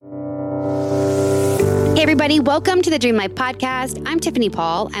Hey everybody, welcome to the Dream Life Podcast. I'm Tiffany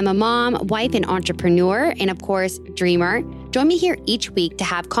Paul. I'm a mom, wife, and entrepreneur, and of course, dreamer. Join me here each week to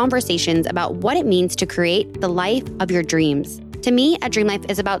have conversations about what it means to create the life of your dreams. To me, a dream life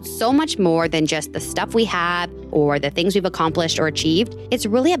is about so much more than just the stuff we have or the things we've accomplished or achieved. It's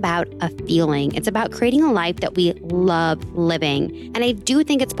really about a feeling. It's about creating a life that we love living. And I do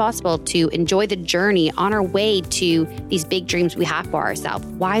think it's possible to enjoy the journey on our way to these big dreams we have for ourselves.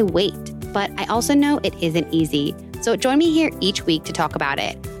 Why wait? But I also know it isn't easy. So join me here each week to talk about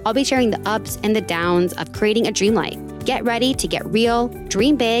it. I'll be sharing the ups and the downs of creating a dream life. Get ready to get real,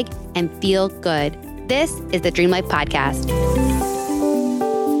 dream big, and feel good. This is the Dream Life Podcast.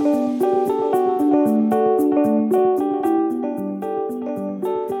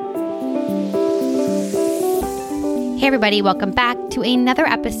 Hey everybody, welcome back to another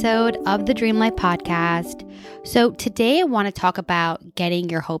episode of the Dream Life Podcast. So today I want to talk about getting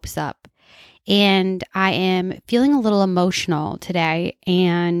your hopes up. And I am feeling a little emotional today.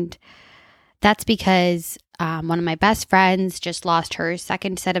 And that's because one of my best friends just lost her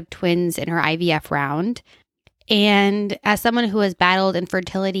second set of twins in her IVF round. And as someone who has battled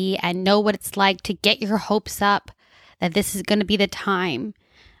infertility and know what it's like to get your hopes up that this is going to be the time,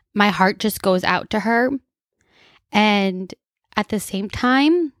 my heart just goes out to her. And at the same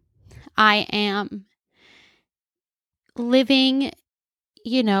time, I am living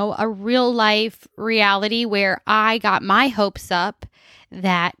a real life reality where I got my hopes up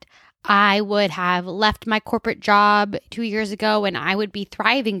that I would have left my corporate job 2 years ago and I would be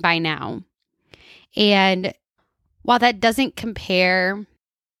thriving by now. And while that doesn't compare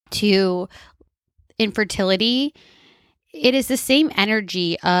to infertility, it is the same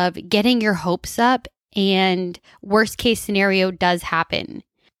energy of getting your hopes up and worst case scenario does happen.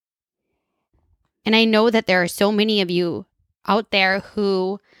 And I know that there are so many of you out there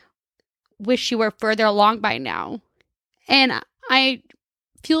who wish you were further along by now. And I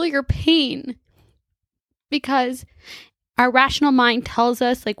feel your pain because our rational mind tells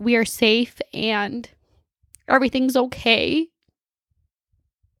us like we are safe and everything's okay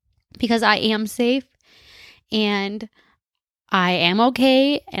because I am safe and I am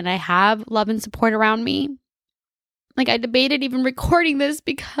okay and I have love and support around me. Like I debated even recording this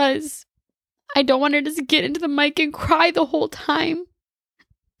because I don't want to just get into the mic and cry the whole time.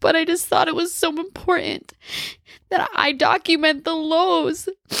 But I just thought it was so important that I document the lows.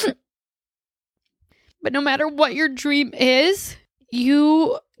 But no matter what your dream is,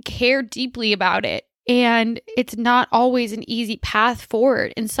 you care deeply about it. And it's not always an easy path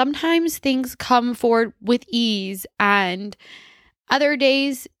forward. And sometimes things come forward with ease. And other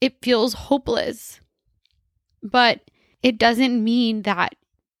days it feels hopeless. But it doesn't mean that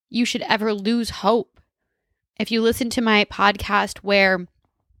you should ever lose hope. If you listen to my podcast where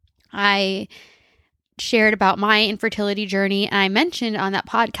I shared about my infertility journey, and I mentioned on that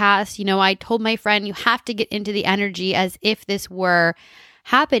podcast, I told my friend, you have to get into the energy as if this were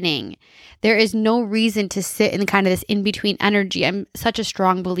happening. There is no reason to sit in kind of this in-between energy. I'm such a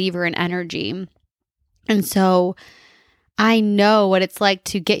strong believer in energy. And so I know what it's like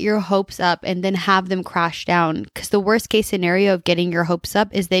to get your hopes up and then have them crash down. Because the worst case scenario of getting your hopes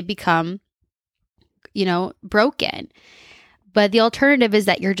up is they become, broken. But the alternative is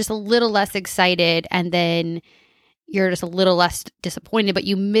that you're just a little less excited and then you're just a little less disappointed, but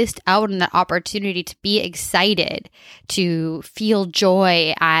you missed out on that opportunity to be excited, to feel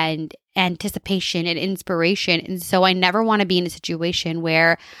joy and anticipation and inspiration. And so I never want to be in a situation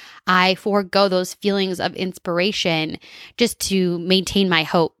where I forego those feelings of inspiration just to maintain my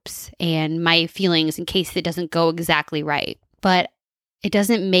hopes and my feelings in case it doesn't go exactly right. But it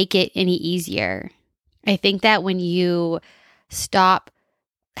doesn't make it any easier. I think that when you stop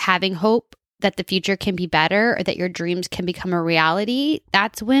having hope that the future can be better or that your dreams can become a reality,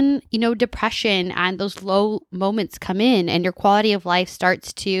 that's when, depression and those low moments come in and your quality of life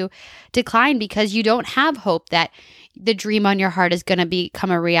starts to decline because you don't have hope that the dream on your heart is going to become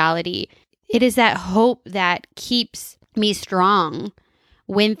a reality. It is that hope that keeps me strong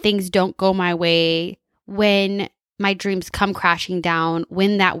when things don't go my way, when my dreams come crashing down,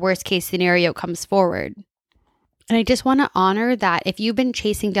 when that worst case scenario comes forward. And I just want to honor that if you've been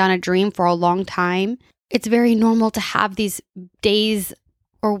chasing down a dream for a long time, it's very normal to have these days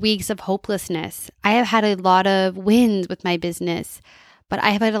or weeks of hopelessness. I have had a lot of wins with my business, but I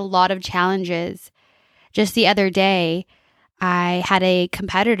have had a lot of challenges. Just the other day, I had a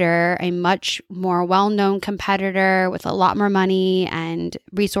competitor, a much more well-known competitor with a lot more money and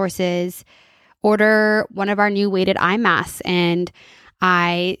resources, order one of our new weighted eye masks. And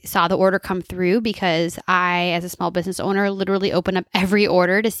I saw the order come through because I, as a small business owner, literally open up every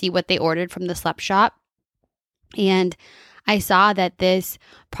order to see what they ordered from the Slept Shop. And I saw that this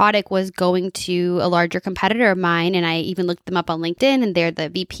product was going to a larger competitor of mine, and I even looked them up on LinkedIn, and they're the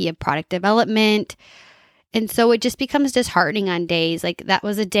VP of product development. And so it just becomes disheartening on days. Like that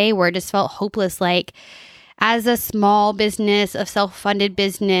was a day where it just felt hopeless. Like as a small business, a self-funded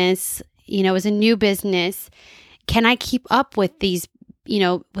business, as a new business, can I keep up with these,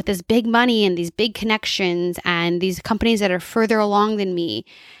 with this big money and these big connections and these companies that are further along than me?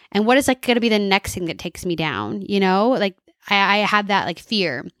 And what is like going to be the next thing that takes me down? Like I had that like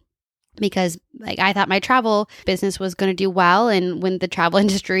fear because like I thought my travel business was going to do well. And when the travel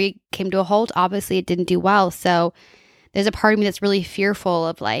industry came to a halt, obviously it didn't do well. So there's a part of me that's really fearful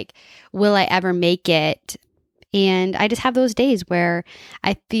of like, will I ever make it? And I just have those days where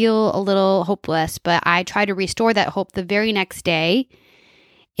I feel a little hopeless, but I try to restore that hope the very next day.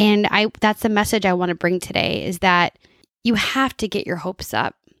 And that's the message I want to bring today is that you have to get your hopes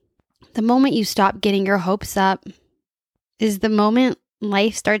up. The moment you stop getting your hopes up is the moment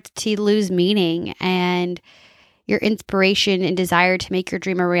life starts to lose meaning and your inspiration and desire to make your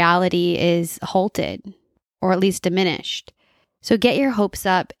dream a reality is halted or at least diminished. So get your hopes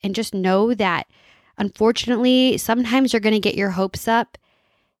up and just know that unfortunately, sometimes you're going to get your hopes up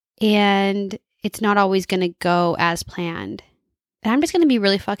and it's not always going to go as planned. And I'm just going to be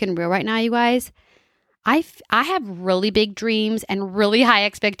really fucking real right now, you guys. I have really big dreams and really high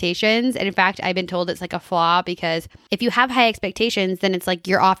expectations. And in fact, I've been told it's like a flaw because if you have high expectations, then it's like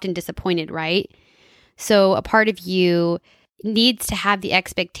you're often disappointed, right? So a part of you needs to have the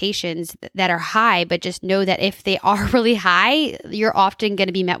expectations that are high, but just know that if they are really high, you're often going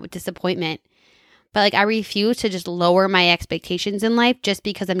to be met with disappointment. But like I refuse to just lower my expectations in life just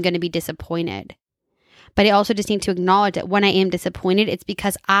because I'm going to be disappointed. But I also just need to acknowledge that when I am disappointed, it's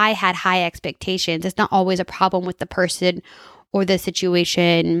because I had high expectations. It's not always a problem with the person or the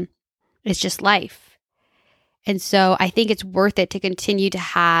situation. It's just life. And so I think it's worth it to continue to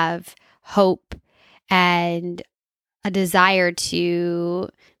have hope and a desire to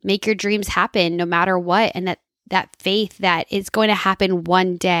make your dreams happen no matter what. And that faith that it's going to happen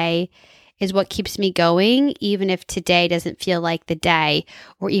one day is what keeps me going, even if today doesn't feel like the day,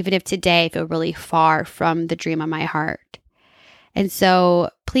 or even if today I feel really far from the dream of my heart. And so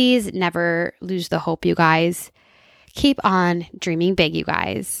please never lose the hope, you guys. Keep on dreaming big, you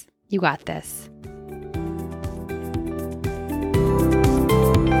guys. You got this.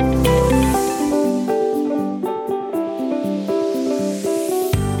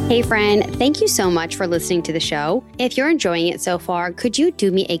 Hey friend, thank you so much for listening to the show. If you're enjoying it so far, could you do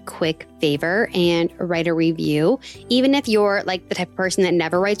me a quick favor and write a review? Even if you're like the type of person that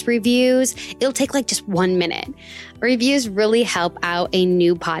never writes reviews, it'll take like just 1 minute. Reviews really help out a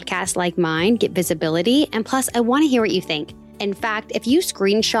new podcast like mine get visibility. And plus, I want to hear what you think. In fact, if you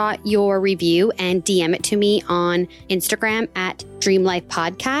screenshot your review and DM it to me on Instagram at Dream Life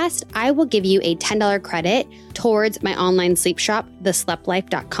Podcast, I will give you a $10 credit towards my online sleep shop,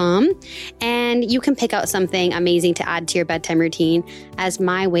 thesleplife.com. And you can pick out something amazing to add to your bedtime routine as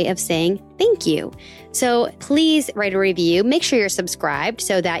my way of saying thank you. So please write a review. Make sure you're subscribed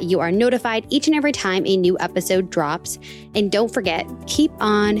so that you are notified each and every time a new episode drops. And don't forget, keep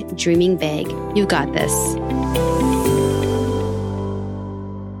on dreaming big. You got this.